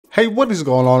Hey, what is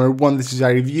going on everyone, this is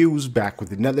iReviews back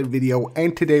with another video,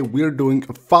 and today we're doing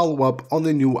a follow-up on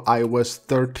the new iOS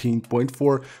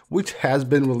 13.4 which has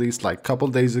been released like a couple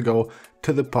days ago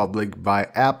to the public by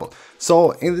Apple.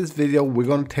 So in this video we're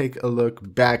going to take a look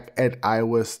back at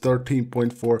iOS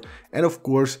 13.4 and of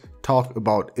course talk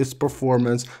about its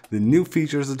performance, the new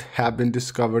features that have been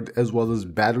discovered, as well as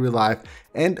battery life,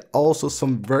 and also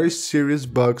some very serious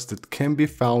bugs that can be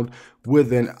found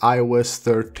within iOS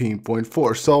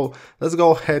 13.4. So let's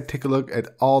go ahead, take a look at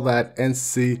all that and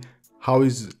see how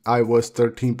is iOS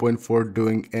 13.4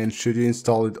 doing, and should you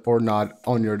install it or not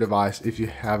on your device if you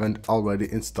haven't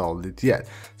already installed it yet.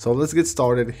 So let's get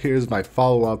started. Here's my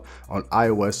follow-up on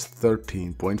iOS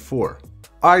 13.4.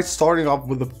 Alright, starting off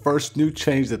with the first new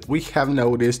change that we have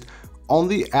noticed on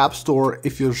the App Store.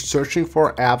 If you're searching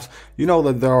for apps, you know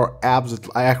that there are apps that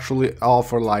actually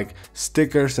offer like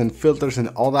stickers and filters and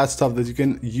all that stuff that you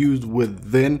can use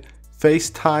within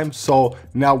FaceTime. So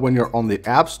now when you're on the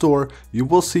App Store, you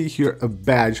will see here a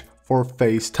badge for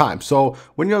FaceTime. So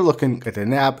when you're looking at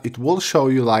an app, it will show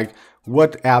you like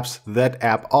what apps that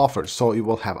app offers. So it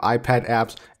will have iPad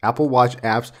apps, Apple Watch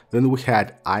apps, then we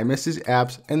had iMessage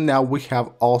apps, and now we have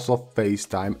also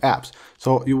FaceTime apps.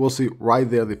 So you will see right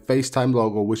there the FaceTime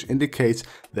logo, which indicates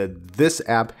that this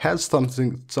app has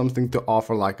something to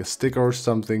offer, like a sticker or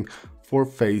something for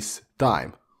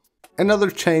FaceTime.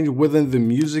 Another change within the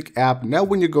Music app. Now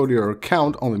when you go to your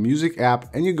account on the Music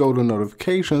app and you go to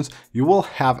notifications, you will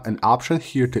have an option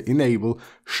here to enable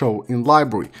Show in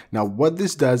Library. Now what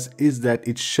this does is that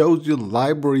it shows you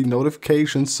library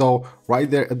notifications. So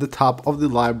right there at the top of the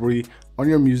library on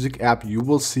your Music app, you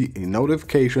will see a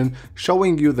notification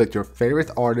showing you that your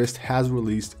favorite artist has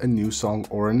released a new song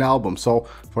or an album. So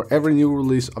for every new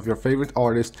release of your favorite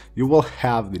artist, you will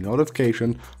have the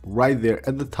notification right there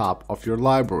at the top of your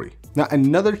library. Now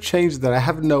another change that I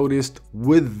have noticed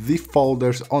with the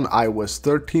folders on iOS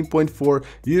 13.4,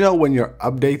 you know when you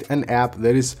update an app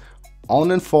that is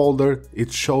on a folder,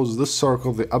 it shows the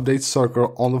circle, the update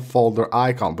circle on the folder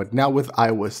icon, but now with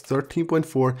iOS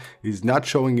 13.4 is not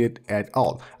showing it at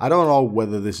all. I don't know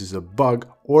whether this is a bug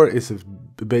or is it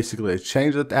basically a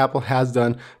change that Apple has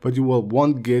done, but you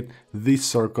won't get the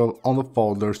circle on the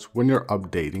folders when you're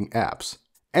updating apps.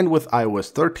 And with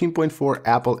iOS 13.4,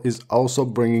 Apple is also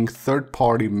bringing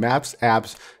third-party Maps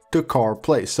apps to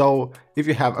CarPlay. So if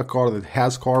you have a car that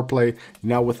has CarPlay,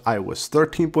 now with iOS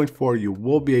 13.4, you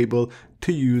will be able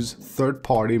to use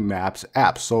third-party Maps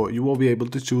apps. So you will be able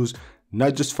to choose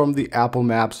not just from the Apple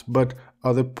Maps, but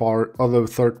other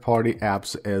third-party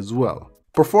apps as well.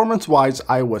 Performance-wise,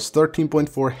 iOS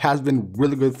 13.4 has been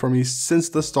really good for me since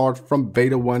the start. From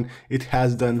beta 1, it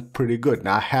has done pretty good.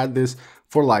 Now I had this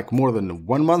for like more than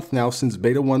 1 month now since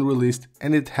beta 1 released,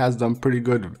 and it has done pretty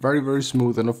good, very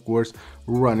smooth, and of course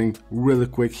running really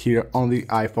quick here on the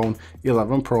iPhone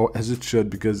 11 Pro, as it should,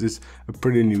 because it's a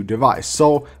pretty new device.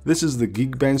 So this is the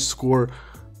Geekbench score,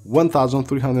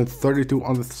 1332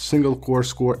 on the single core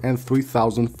score and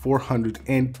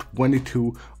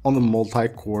 3422 on the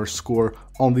multi-core score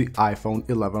on the iPhone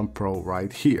 11 Pro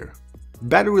right here.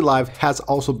 Battery life has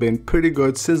also been pretty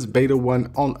good since beta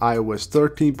 1 on iOS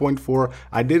 13.4.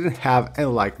 I didn't have any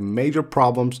like major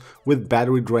problems with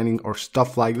battery draining or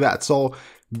stuff like that. So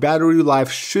battery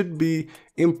life should be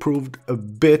improved a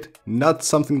bit, not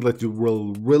something that you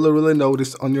will really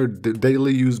notice on your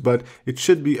daily use, but it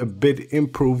should be a bit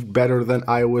improved, better than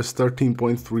iOS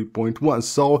 13.3.1.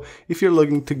 So if you're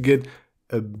looking to get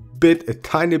a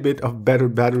tiny bit of better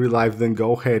battery life, then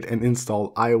go ahead and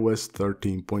install iOS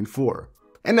 13.4.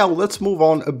 And now let's move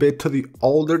on a bit to the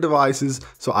older devices.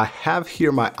 So I have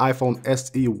here my iPhone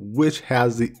SE, which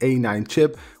has the A9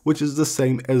 chip, which is the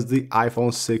same as the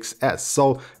iPhone 6s.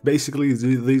 So basically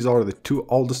these are the two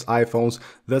oldest iPhones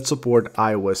that support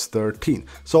iOS 13.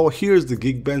 So here's the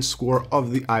Geekbench score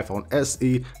of the iPhone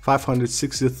SE,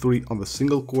 563 on the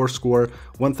single core score,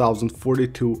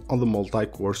 1042 on the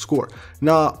multi-core score.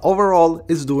 Now overall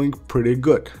it's doing pretty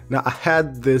good. Now I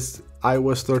had this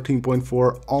iOS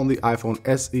 13.4 on the iPhone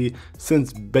SE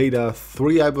since beta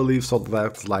 3, I believe, so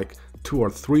that's like 2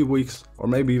 or 3 weeks, or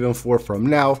maybe even 4 from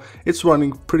now. It's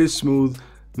running pretty smooth,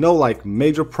 no like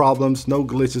major problems, no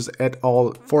glitches at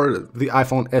all. For the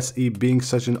iPhone SE being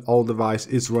such an old device,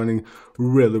 it's running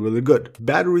really good.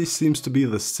 Battery seems to be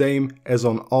the same as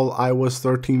on all iOS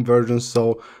 13 versions,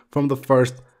 so from the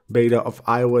first beta of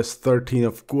iOS 13,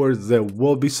 of course there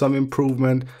will be some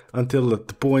improvement until the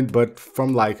point, but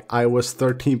from like iOS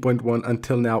 13.1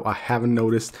 until now I haven't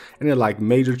noticed any like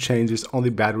major changes on the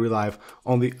battery life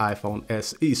on the iPhone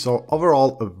SE. So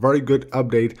overall a very good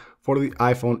update for the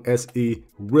iPhone SE,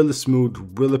 really smooth,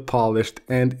 really polished,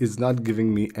 and is not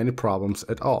giving me any problems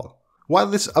at all. While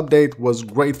this update was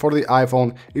great for the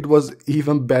iPhone, it was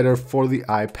even better for the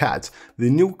iPads. The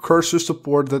new cursor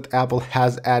support that Apple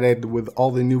has added with all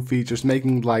the new features,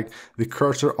 making like the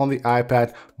cursor on the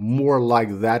iPad more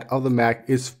like that of the Mac,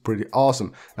 is pretty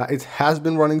awesome. Now, it has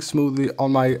been running smoothly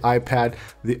on my iPad.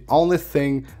 The only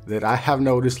thing that I have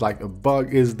noticed like a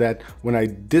bug is that when I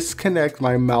disconnect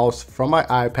my mouse from my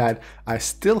iPad, I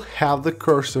still have the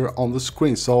cursor on the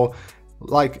screen. So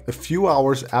like a few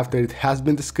hours after it has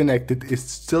been disconnected, it's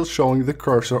still showing the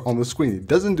cursor on the screen. It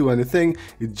doesn't do anything,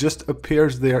 it just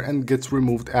appears there and gets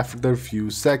removed after a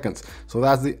few seconds. So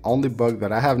that's the only bug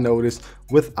that I have noticed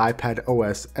with iPad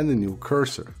OS and the new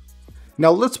cursor.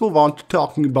 Now let's move on to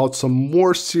talking about some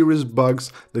more serious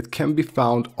bugs that can be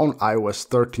found on iOS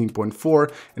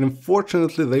 13.4, and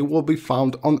unfortunately they will be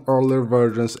found on earlier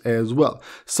versions as well.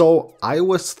 So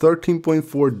iOS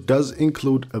 13.4 does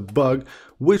include a bug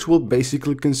which will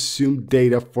basically consume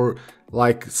data for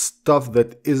like stuff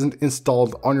that isn't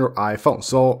installed on your iPhone.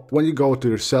 So when you go to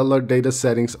your cellular data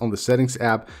settings on the settings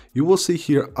app, you will see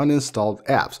here uninstalled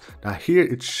apps. Now here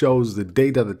it shows the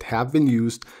data that have been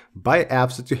used by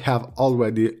apps that you have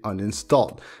already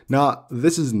uninstalled. Now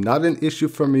this is not an issue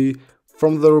for me.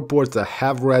 From the reports I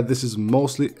have read, this is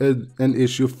mostly an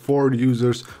issue for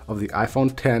users of the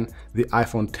iPhone 10, the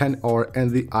iPhone XR, and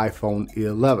the iPhone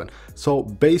 11. So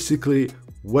basically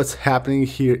what's happening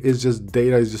here is just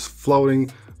data is just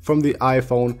floating from the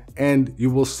iPhone, and you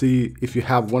will see if you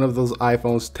have one of those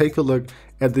iPhones, take a look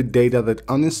at the data that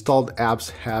uninstalled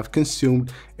apps have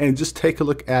consumed and just take a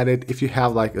look at it. If you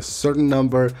have like a certain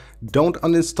number, don't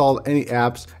uninstall any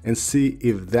apps and see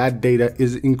if that data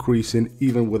is increasing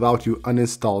even without you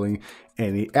uninstalling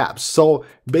any apps. So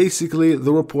basically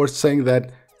the report's saying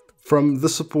that from the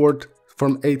support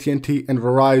from AT&T and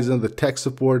Verizon, the tech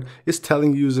support is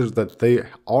telling users that they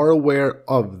are aware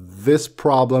of this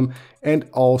problem, and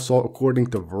also according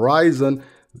to Verizon,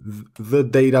 the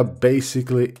data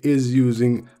basically is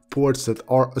using ports that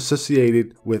are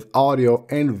associated with audio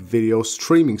and video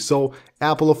streaming. So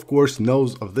Apple of course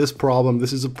knows of this problem.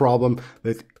 This is a problem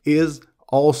that is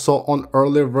also on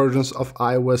earlier versions of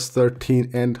iOS 13,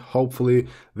 and hopefully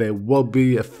there will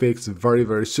be a fix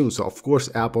very soon. So of course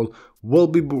Apple will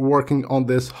be working on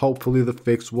this. Hopefully the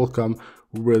fix will come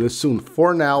really soon.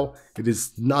 For now, it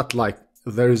is not like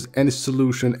there is any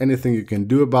solution, anything you can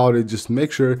do about it. Just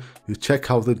make sure you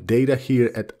check out the data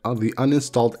here at the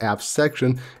uninstalled apps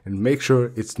section and make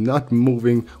sure it's not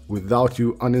moving without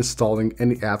you uninstalling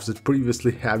any apps that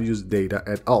previously have used data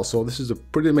at all. So this is a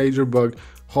pretty major bug.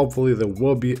 Hopefully there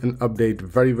will be an update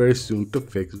very soon to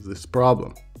fix this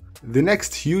problem. The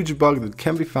next huge bug that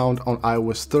can be found on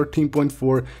iOS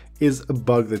 13.4 is a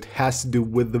bug that has to do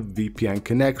with the VPN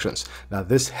connections. Now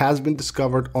this has been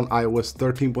discovered on iOS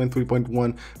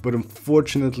 13.3.1, but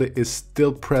unfortunately is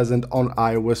still present on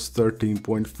iOS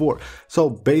 13.4.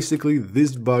 So basically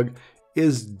this bug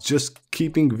is just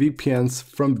keeping VPNs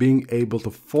from being able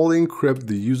to fully encrypt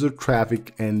the user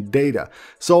traffic and data.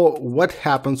 So what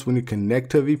happens when you connect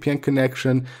to a VPN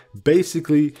connection?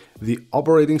 Basically, the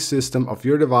operating system of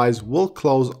your device will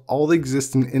close all the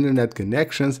existing internet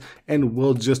connections and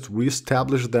will just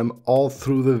reestablish them all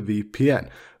through the VPN.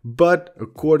 But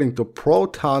according to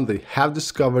Proton, they have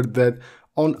discovered that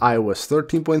on iOS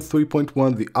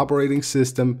 13.3.1, the operating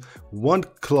system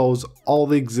won't close all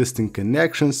the existing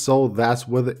connections, so that's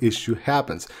where the issue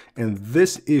happens. And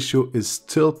this issue is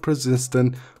still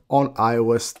persistent on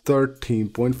iOS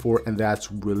 13.4, and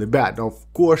that's really bad. Now,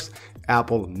 of course,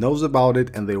 Apple knows about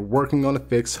it and they're working on a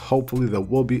fix. Hopefully there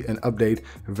will be an update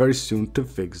very soon to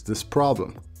fix this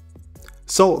problem.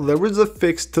 So there is a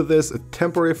fix to this, a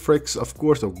temporary fix, of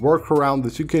course, a workaround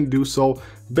that you can do. So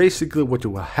basically what you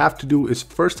will have to do is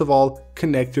first of all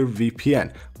connect your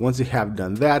VPN. Once you have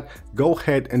done that, go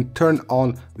ahead and turn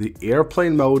on the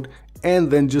airplane mode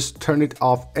and then just turn it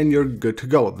off and you're good to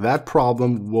go. That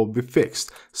problem will be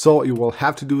fixed. So you will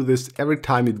have to do this every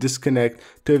time you disconnect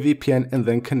to a VPN and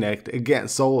then connect again.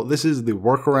 So this is the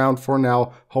workaround for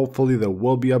now. Hopefully there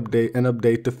will be an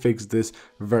update to fix this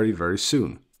very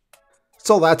soon.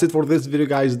 So that's it for this video,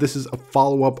 guys. This is a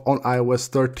follow-up on iOS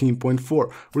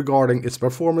 13.4 regarding its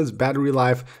performance, battery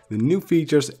life, the new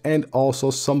features, and also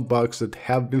some bugs that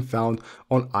have been found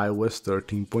on iOS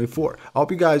 13.4. I hope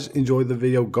you guys enjoyed the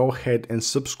video. Go ahead and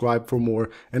subscribe for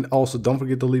more, and also don't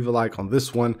forget to leave a like on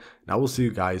this one, and I will see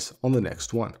you guys on the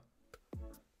next one.